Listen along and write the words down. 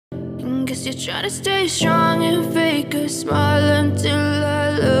Guess you're trying to stay strong and fake a smile until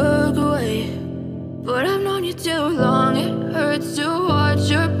I look away. But I've known you too long, it hurts to watch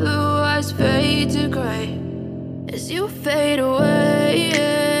your blue eyes fade to gray as you fade away,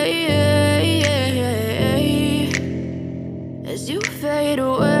 as you fade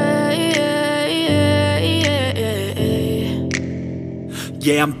away.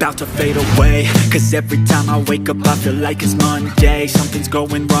 Yeah, I'm about to fade away, cause every time I wake up I feel like it's Monday. Something's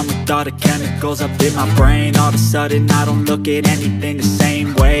going wrong with all the chemicals up in my brain. All of a sudden I don't look at anything the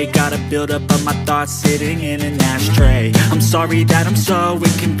same way. Got a buildup of my thoughts sitting in an ashtray. I'm sorry that I'm so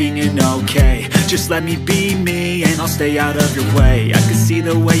inconvenient, okay. Just let me be me and I'll stay out of your way. I can see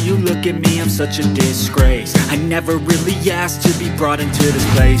the way you look at me, I'm such a disgrace. I never really asked to be brought into this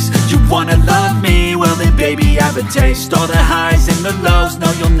place. You wanna love me? Well then baby I have a taste. All the highs and the lows, no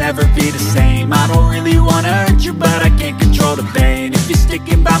you'll never be the same. I don't really wanna hurt you but I can't control the pain. If you're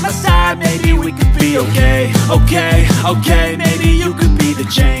sticking by my side maybe we could be okay. Okay, maybe you could be the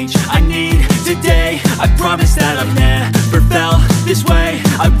change I need today. I promise that I've never felt this way.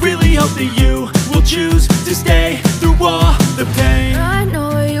 I really hope that you will choose to stay through all the pain. I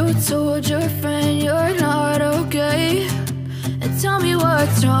know you told your friend you're not okay, and tell me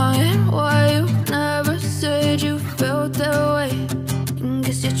what's wrong and why you never said you felt that way.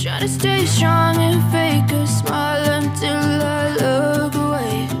 Guess you're trying to stay strong and fake a smile until I look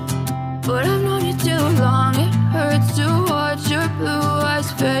away. But I've known you too long, it hurts to watch your blue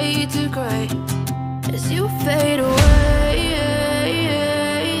eyes fade to gray as you fade away,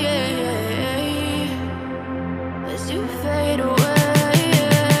 as you fade away,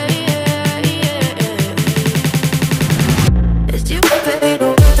 as you fade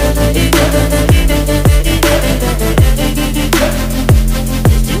away.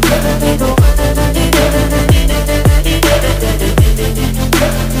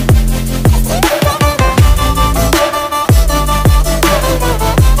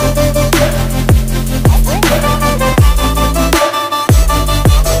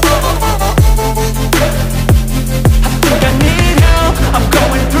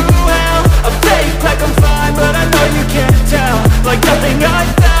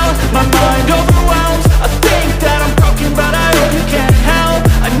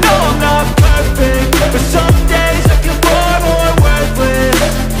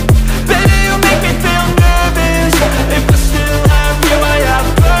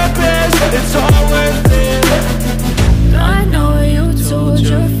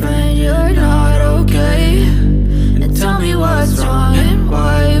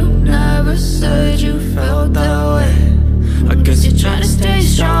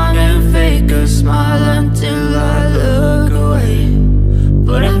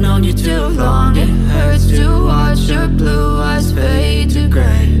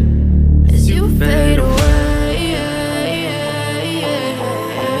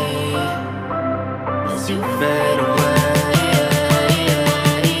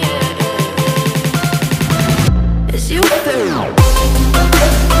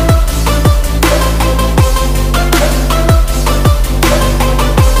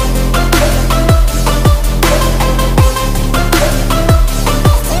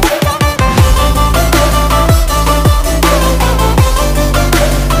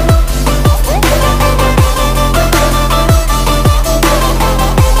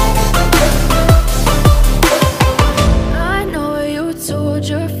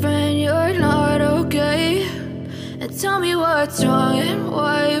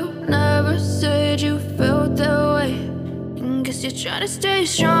 Trying to stay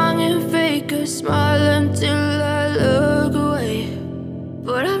strong and fake a smile until I look away.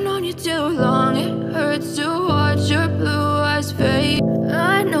 But I've known you too long, it hurts to watch your blue eyes fade.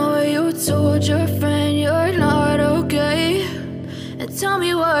 I know you told your friend you're not okay, and tell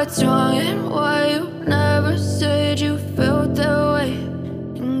me what's wrong and why you never said you felt that way.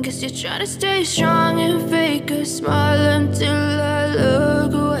 Guess you're trying to stay strong and fake a smile until I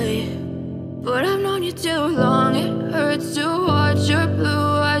look away. But I've known you too long, it hurts to watch your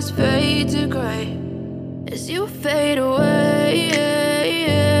blue eyes fade to gray as you fade away,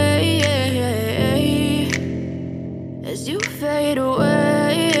 as you fade away.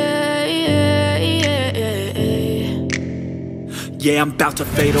 Yeah, I'm about to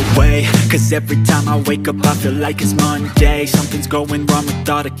fade away, cause every time I wake up I feel like it's Monday. Something's going wrong with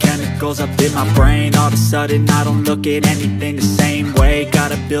all the chemicals up in my brain. All of a sudden I don't look at anything the same way.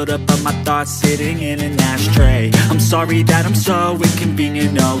 Got a build buildup of my thoughts sitting in an ashtray. I'm sorry that I'm so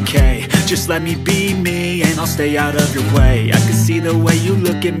inconvenient, okay. Just let me be me and I'll stay out of your way. I can see the way you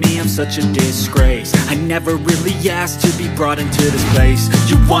look at me, I'm such a disgrace. I never really asked to be brought into this place.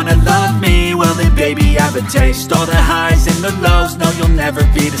 You wanna love me? Well then baby, have a taste. All the highs and the lows, no you'll never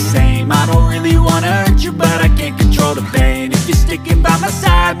be the same. I don't really wanna hurt you, but I can't control the pain. If you're sticking by my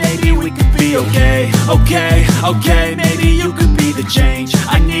side, maybe we could be okay. Okay, maybe you could be the change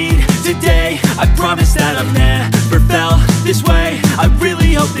I need today. I promise that I've never felt this way. I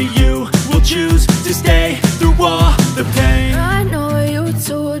really hope that you will choose to stay through all the pain. I know you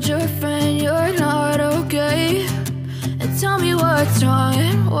told your friend you're not okay, and tell me what's wrong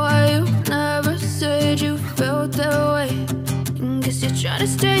and why you never said you felt that way. Guess you're trying to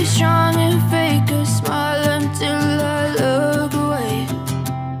stay strong and fake a smile until I look away.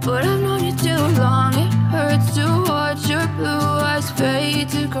 But I've known you too long, it hurts to watch your blue eyes fade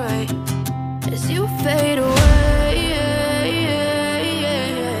to gray as you fade away.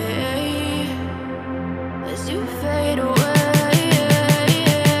 As you fade away.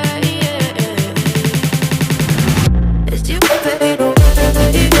 As you fade away.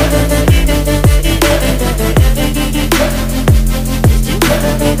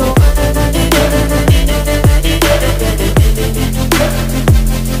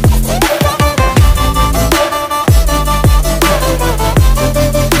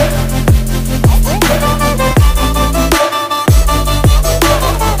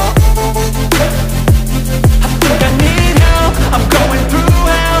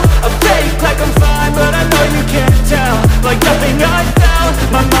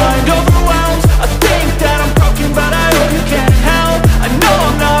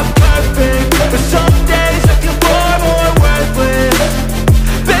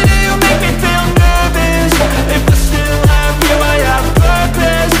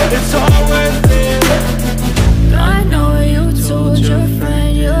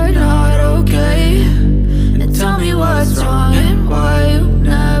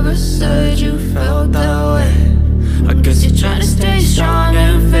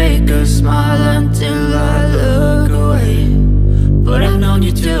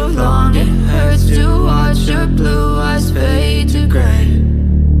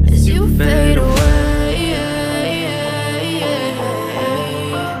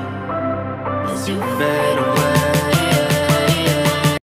 You